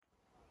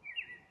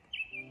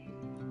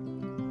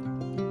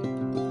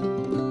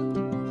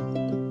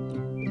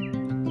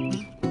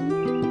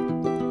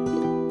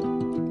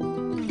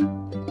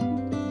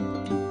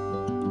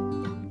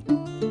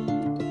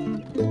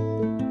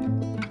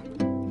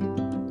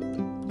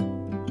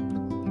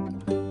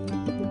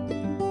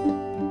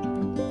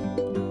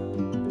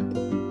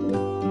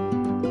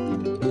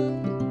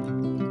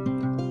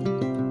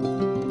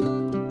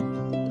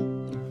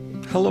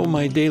Hello,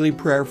 my daily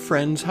prayer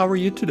friends. How are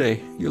you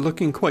today? You're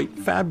looking quite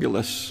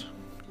fabulous.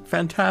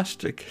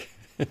 Fantastic.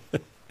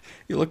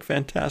 You look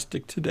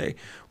fantastic today.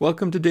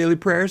 Welcome to Daily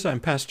Prayers.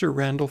 I'm Pastor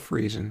Randall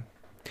Friesen.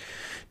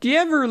 Do you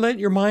ever let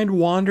your mind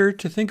wander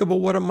to think about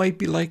what it might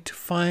be like to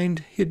find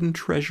hidden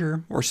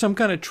treasure or some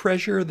kind of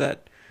treasure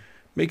that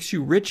makes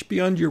you rich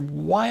beyond your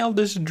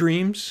wildest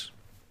dreams?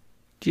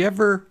 Do you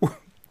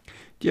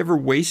ever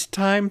waste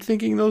time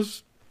thinking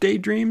those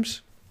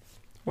daydreams?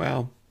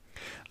 Well,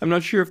 I'm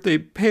not sure if they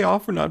pay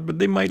off or not, but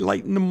they might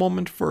lighten the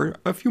moment for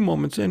a few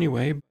moments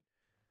anyway.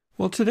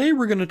 Well, today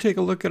we're going to take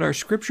a look at our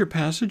scripture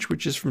passage,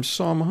 which is from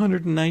Psalm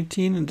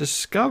 119, and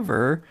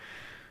discover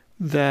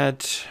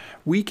that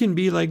we can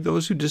be like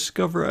those who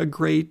discover a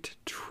great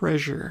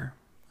treasure.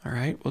 All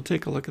right, we'll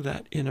take a look at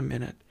that in a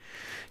minute.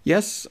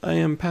 Yes, I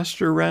am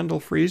Pastor Randall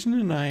Friesen,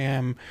 and I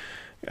am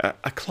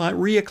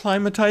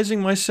reacclimatizing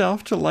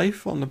myself to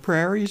life on the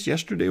prairies.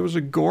 Yesterday was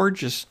a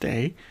gorgeous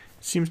day.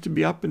 Seems to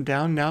be up and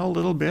down now a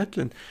little bit,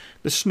 and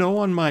the snow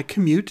on my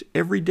commute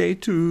every day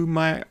to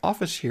my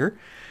office here,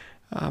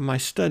 my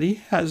study,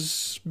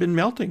 has been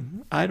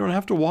melting. I don't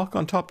have to walk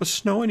on top of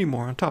snow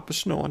anymore, on top of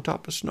snow, on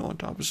top of snow, on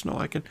top of snow.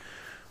 I can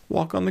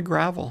walk on the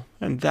gravel,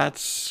 and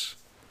that's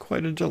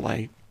quite a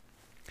delight.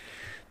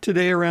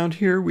 Today around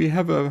here we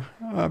have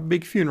a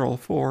big funeral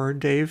for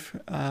Dave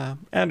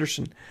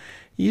Anderson.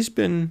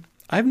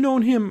 I've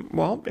known him,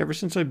 well, ever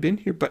since I've been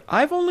here, but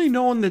I've only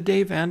known the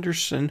Dave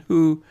Anderson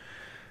who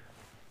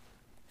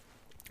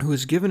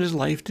has given his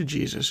life to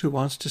Jesus, who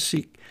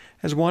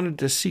has wanted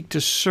to seek to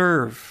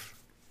serve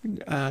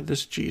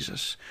this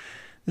Jesus.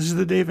 This is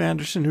the Dave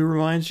Anderson who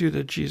reminds you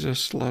that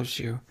Jesus loves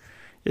you.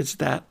 It's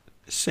that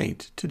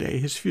saint today,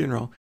 his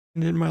funeral.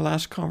 And in my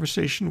last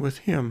conversation with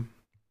him,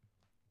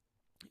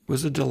 it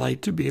was a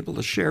delight to be able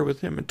to share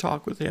with him and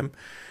talk with him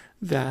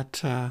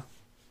that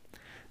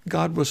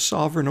God was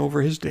sovereign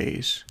over his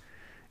days.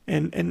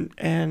 And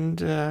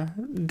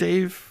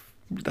Dave,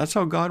 that's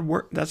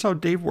how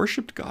Dave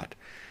worshiped God.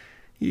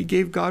 He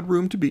gave God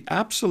room to be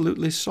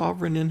absolutely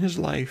sovereign in his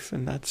life,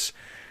 and that's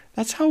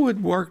how it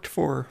worked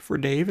for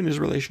Dave in his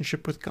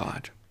relationship with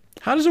God.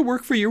 How does it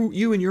work for you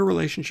in your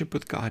relationship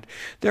with God?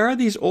 There are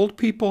these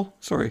people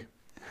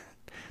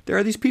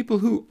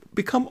who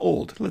become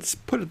old, let's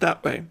put it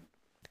that way,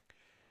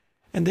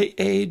 and they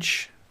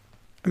age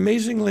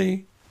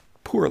amazingly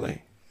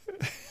poorly.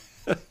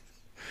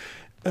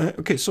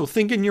 Okay, so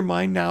think in your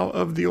mind now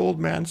of the old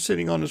man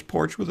sitting on his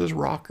porch with his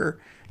rocker,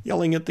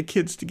 yelling at the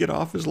kids to get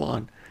off his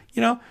lawn.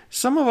 You know,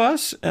 some of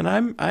us, and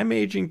I'm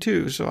aging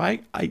too, so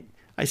I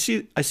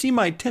see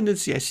my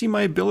tendency, I see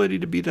my ability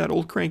to be that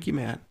old cranky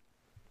man.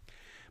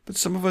 But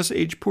some of us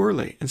age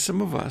poorly, and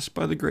some of us,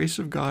 by the grace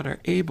of God, are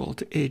able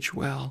to age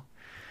well.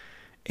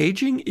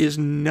 Aging is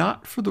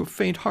not for the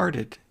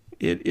faint-hearted.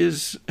 It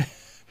is,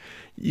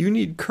 you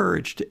need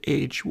courage to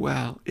age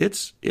well.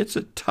 It's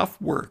a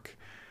tough work.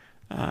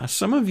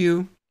 Some of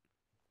you,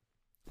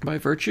 by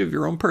virtue of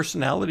your own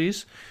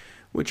personalities,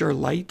 which are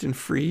light and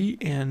free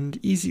and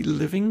easy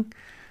living,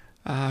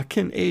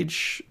 can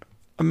age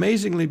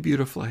amazingly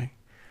beautifully.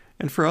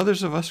 And for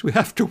others of us, we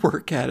have to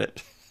work at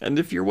it. And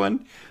if you're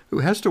one who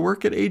has to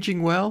work at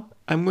aging well,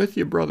 I'm with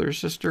you, brother or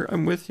sister.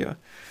 I'm with you.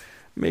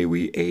 May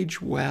we age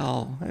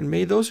well. And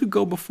may those who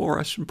go before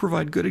us and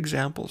provide good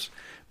examples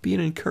be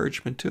an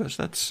encouragement to us.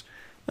 That's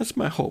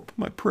my hope,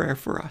 my prayer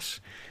for us.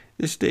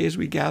 This day as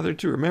we gather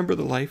to remember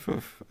the life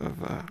of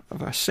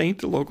a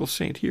saint, a local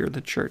saint here in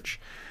the church,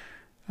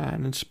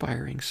 an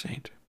inspiring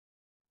saint.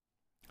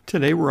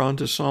 Today we're on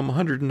to Psalm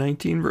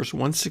 119, verse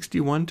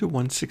 161 to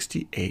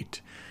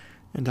 168,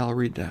 and I'll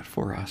read that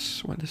for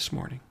us this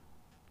morning.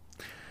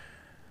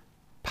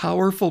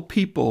 Powerful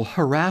people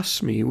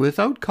harass me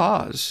without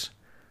cause,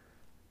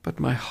 but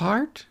my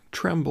heart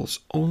trembles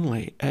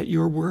only at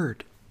your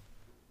word.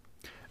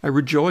 I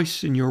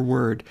rejoice in your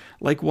word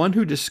like one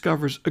who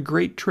discovers a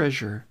great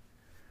treasure.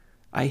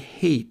 I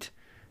hate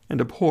and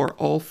abhor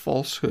all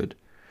falsehood,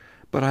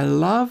 but I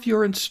love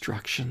your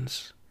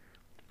instructions.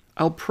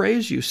 I'll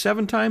praise you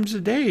 7 times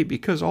a day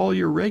because all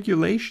your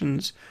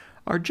regulations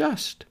are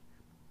just.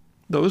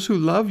 Those who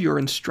love your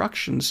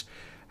instructions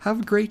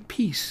have great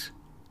peace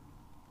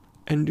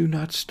and do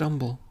not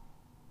stumble.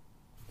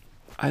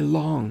 I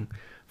long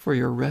for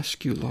your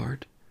rescue,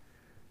 Lord,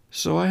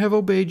 so I have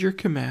obeyed your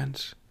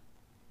commands.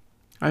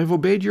 I have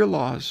obeyed your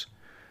laws,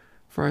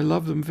 for I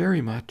love them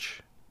very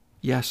much.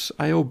 Yes,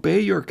 I obey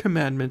your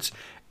commandments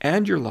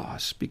and your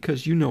laws,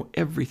 because you know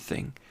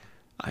everything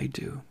I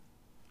do.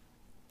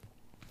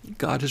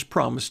 God has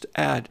promised to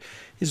add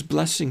his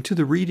blessing to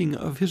the reading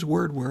of his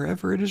word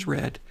wherever it is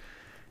read.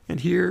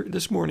 And here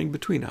this morning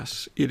between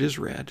us, it is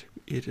read.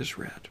 It is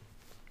read.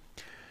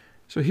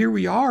 So here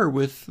we are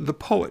with the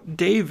poet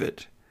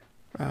David,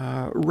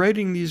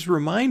 writing these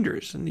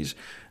reminders and these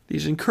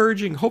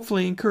encouraging,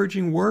 hopefully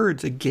encouraging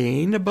words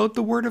again about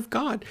the word of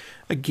God,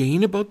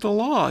 again about the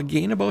law,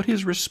 again about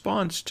his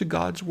response to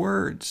God's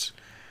words.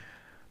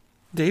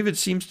 David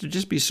seems to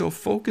just be so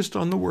focused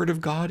on the word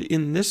of God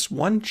in this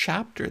one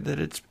chapter that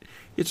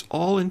it's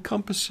all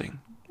encompassing.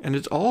 And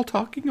it's all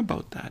talking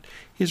about that.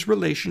 His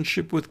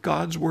relationship with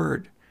God's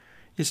word,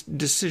 his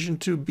decision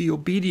to be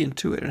obedient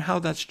to it, and how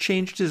that's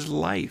changed his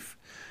life,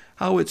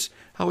 how it's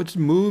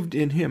moved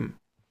in him.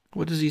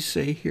 What does he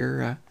say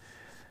here?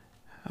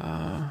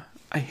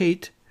 I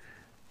hate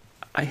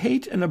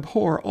and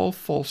abhor all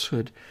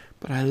falsehood,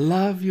 but I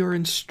love your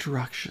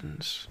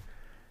instructions.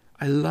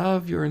 I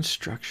love your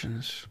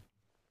instructions.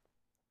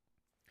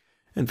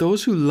 And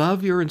those who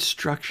love your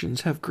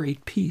instructions have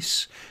great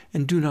peace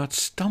and do not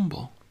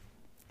stumble.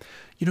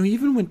 You know,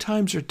 even when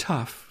times are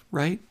tough,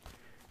 right?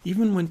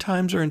 Even when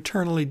times are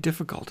internally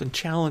difficult and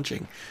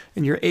challenging,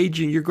 and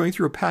you're going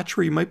through a patch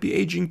where you might be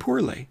aging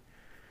poorly.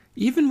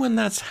 Even when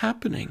that's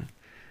happening,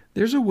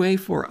 there's a way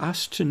for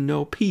us to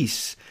know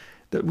peace,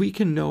 that we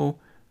can know,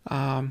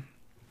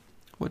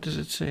 what does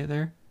it say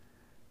there?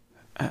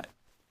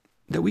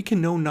 That we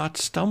can know not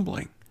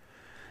stumbling.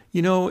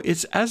 You know,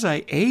 it's as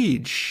I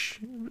age,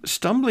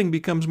 stumbling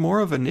becomes more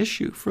of an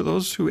issue for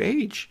those who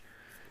age.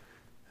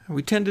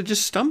 We tend to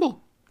just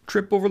stumble,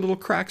 trip over little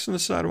cracks in the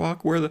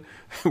sidewalk where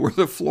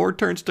the floor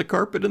turns to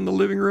carpet in the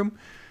living room.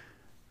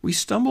 We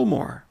stumble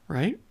more,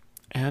 right?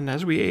 And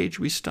as we age,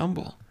 we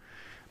stumble.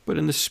 But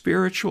in the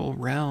spiritual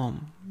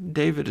realm,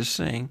 David is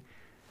saying,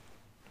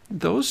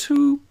 those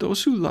who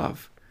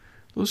love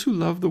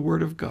the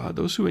word of God,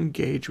 those who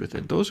engage with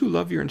it, those who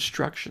love your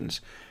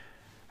instructions,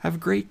 have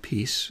great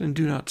peace and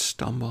do not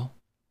stumble.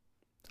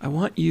 I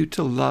want you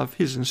to love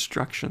his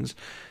instructions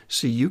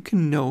so you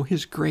can know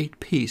his great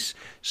peace,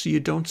 so you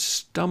don't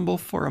stumble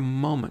for a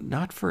moment,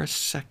 not for a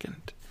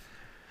second.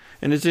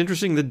 And it's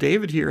interesting that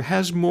David here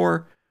has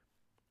more,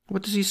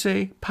 what does he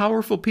say?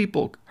 Powerful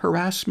people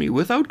harass me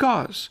without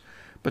cause,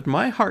 but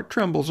my heart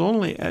trembles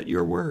only at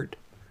your word.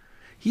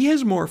 He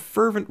has more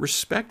fervent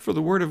respect for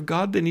the word of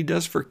God than he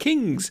does for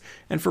kings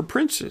and for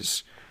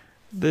princes.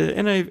 The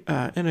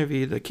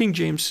NIV, the King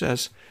James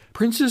says,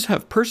 "Princes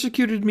have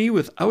persecuted me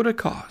without a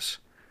cause,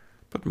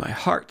 but my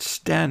heart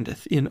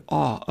standeth in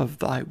awe of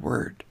thy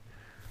word."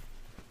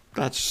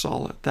 That's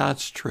solid.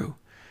 That's true.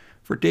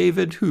 For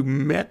David, who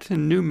met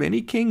and knew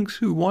many kings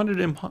who wanted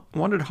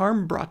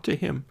harm brought to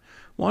him,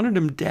 wanted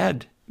him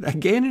dead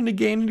again and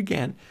again and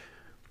again.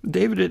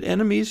 David had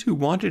enemies who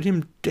wanted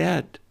him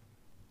dead.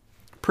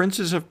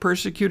 Princes have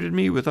persecuted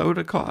me without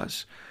a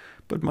cause,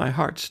 but my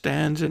heart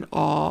stands in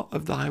awe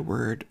of thy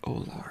word, O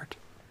Lord.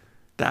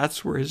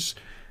 That's where his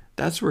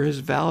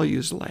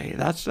values lay.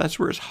 That's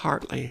where his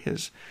heart lay,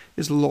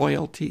 his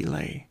loyalty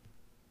lay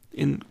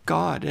in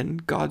God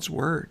and God's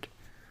word.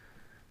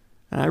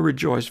 And I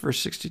rejoice,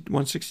 verse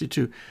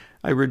 162,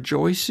 I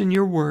rejoice in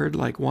your word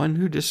like one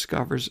who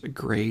discovers a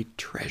great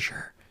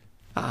treasure.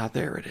 Ah,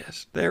 there it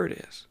is. There it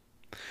is.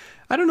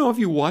 I don't know if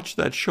you watched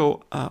that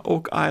show,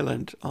 Oak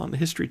Island, on the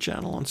History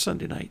Channel on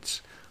Sunday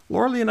nights.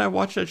 Laura and I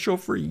watched that show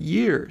for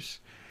years.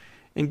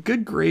 And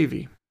good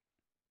gravy.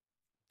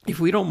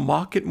 If we don't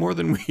mock it more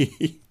than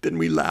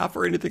we laugh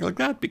or anything like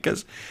that,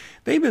 because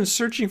they've been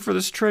searching for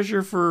this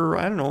treasure for,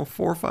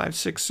 4, 5,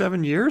 6,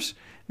 7 years.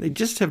 They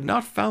just have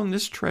not found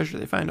this treasure.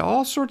 They find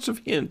all sorts of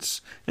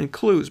hints and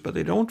clues, but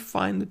they don't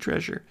find the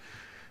treasure.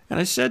 And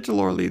I said to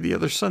Laura the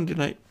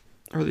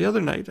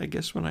other night, I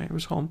guess, when I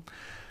was home,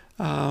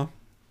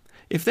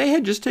 if they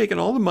had just taken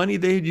all the money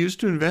they had used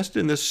to invest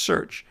in this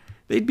search,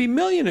 they'd be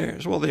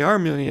millionaires. Well, they are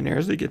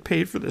millionaires. They get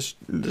paid for this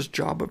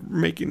job of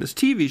making this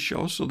TV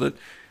show so that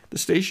the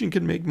station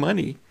can make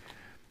money.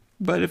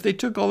 But if they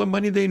took all the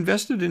money they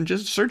invested in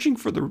just searching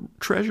for the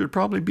treasure, it'd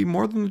probably be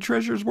more than the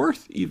treasure's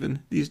worth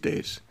even these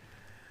days.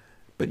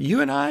 But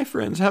you and I,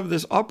 friends, have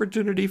this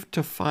opportunity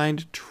to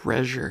find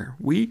treasure.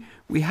 We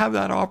have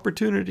that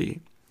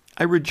opportunity.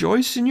 I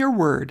rejoice in your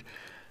word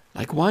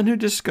like one who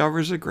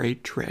discovers a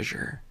great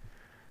treasure.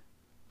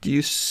 Do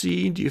you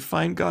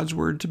find God's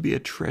word to be a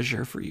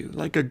treasure for you,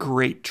 like a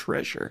great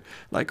treasure,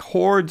 like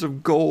hordes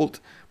of gold,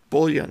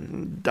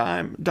 bullion,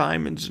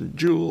 diamonds and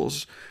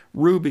jewels,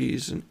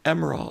 rubies and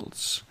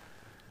emeralds?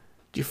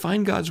 Do you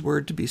find God's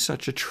word to be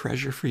such a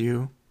treasure for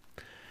you?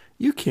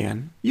 You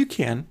can.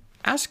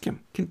 Ask him.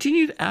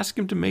 Continue to ask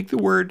him to make the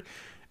word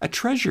a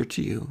treasure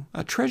to you,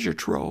 a treasure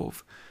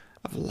trove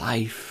of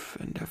life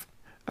and of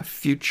a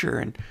future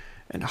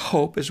and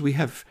hope as we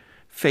have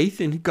faith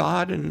in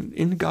God and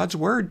in God's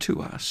word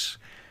to us.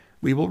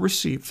 We will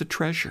receive the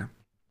treasure.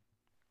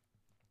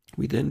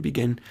 We then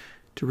begin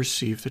to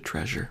receive the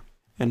treasure.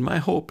 And my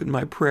hope and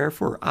my prayer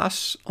for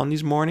us on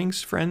these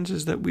mornings, friends,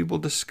 is that we will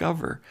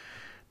discover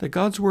that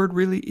God's word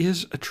really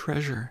is a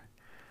treasure.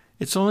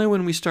 It's only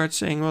when we start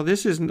saying, well,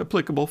 this isn't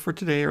applicable for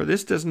today, or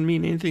this doesn't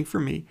mean anything for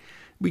me,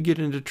 we get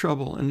into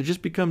trouble, and it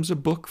just becomes a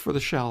book for the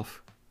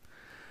shelf.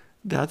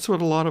 That's what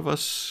a lot of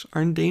us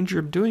are in danger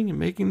of doing, and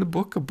making the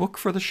book a book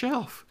for the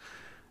shelf.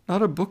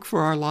 Not a book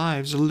for our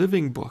lives, a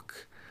living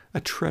book,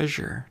 a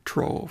treasure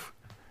trove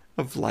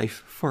of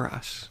life for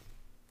us.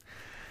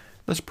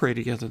 Let's pray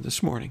together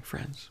this morning,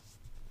 friends.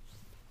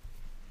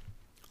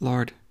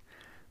 Lord,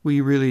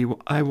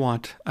 I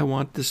want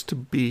this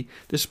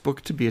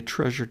book to be a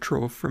treasure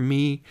trove for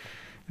me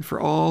and for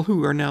all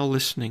who are now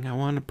listening. I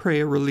want to pray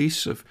a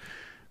release of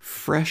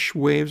fresh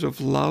waves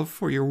of love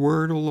for your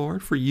word, O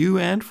Lord, for you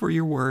and for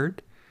your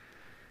word,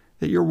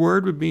 that your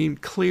word would be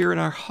clear in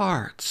our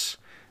hearts,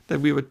 that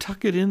we would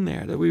tuck it in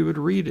there, that we would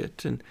read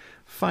it and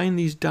find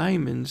these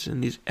diamonds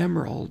and these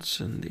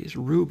emeralds and these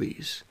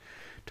rubies,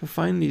 to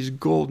find these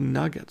gold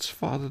nuggets,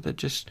 Father, that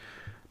just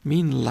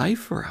mean life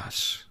for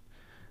us.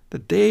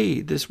 That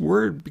this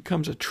word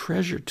becomes a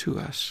treasure to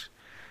us,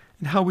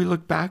 and how we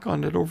look back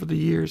on it over the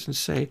years and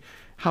say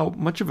how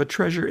much of a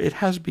treasure it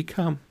has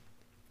become.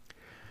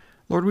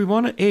 Lord, we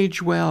want to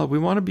age well. We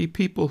want to be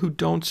people who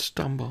don't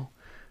stumble,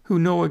 who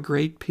know a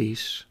great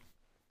peace.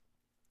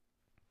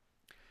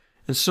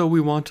 And so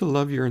we want to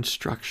love your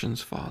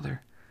instructions,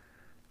 Father.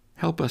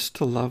 Help us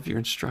to love your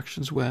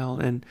instructions well,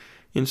 and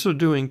in so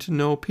doing to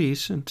know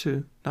peace and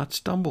to not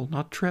stumble,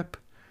 not trip.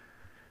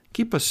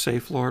 Keep us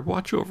safe, Lord.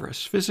 Watch over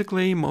us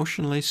physically,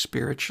 emotionally,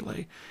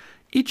 spiritually.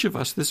 Each of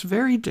us this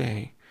very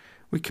day,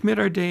 we commit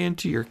our day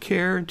into your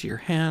care, into your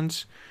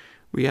hands.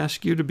 We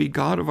ask you to be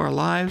God of our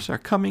lives, our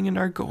coming and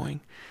our going,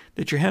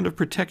 that your hand of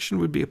protection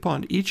would be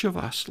upon each of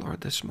us,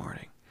 Lord, this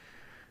morning,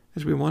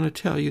 as we want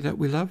to tell you that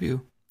we love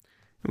you.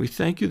 And we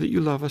thank you that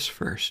you love us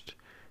first.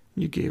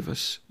 You gave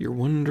us your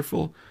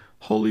wonderful,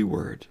 holy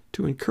word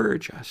to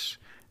encourage us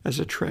as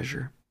a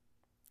treasure.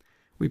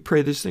 We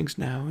pray these things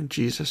now in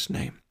Jesus'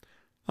 name.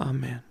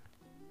 Amen.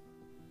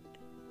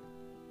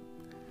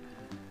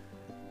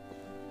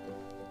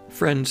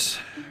 Friends,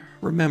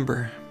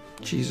 remember,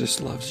 Jesus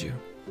loves you.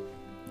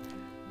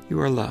 You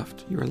are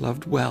loved. You are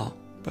loved well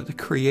by the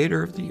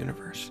Creator of the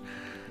universe.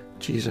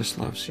 Jesus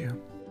loves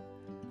you.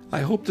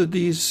 I hope that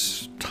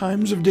these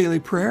times of daily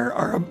prayer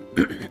are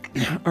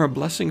a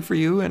blessing for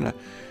you and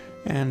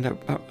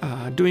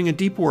doing a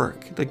deep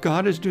work, that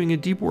God is doing a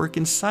deep work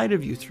inside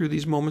of you through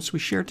these moments we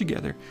share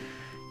together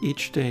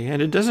each day.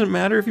 And it doesn't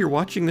matter if you're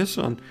watching this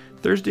on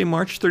Thursday,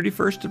 March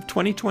 31st of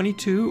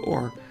 2022,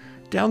 or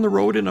down the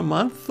road in a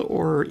month,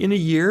 or in a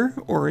year,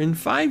 or in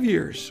 5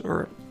 years,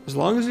 or as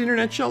long as the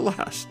internet shall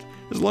last,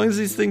 as long as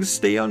these things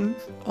stay on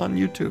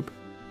YouTube.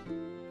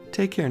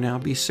 Take care now.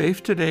 Be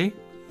safe today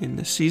in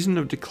the season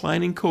of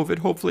declining COVID.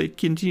 Hopefully it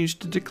continues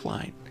to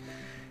decline.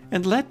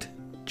 And let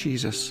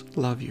Jesus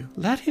love you.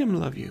 Let him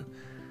love you.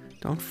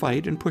 Don't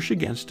fight and push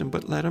against him,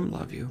 but let him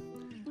love you.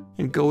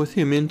 And go with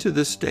him into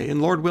this day. And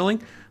Lord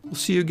willing, we'll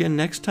see you again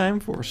next time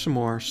for some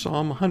more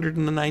Psalm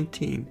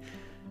 119.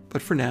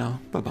 But for now,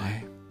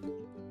 bye-bye.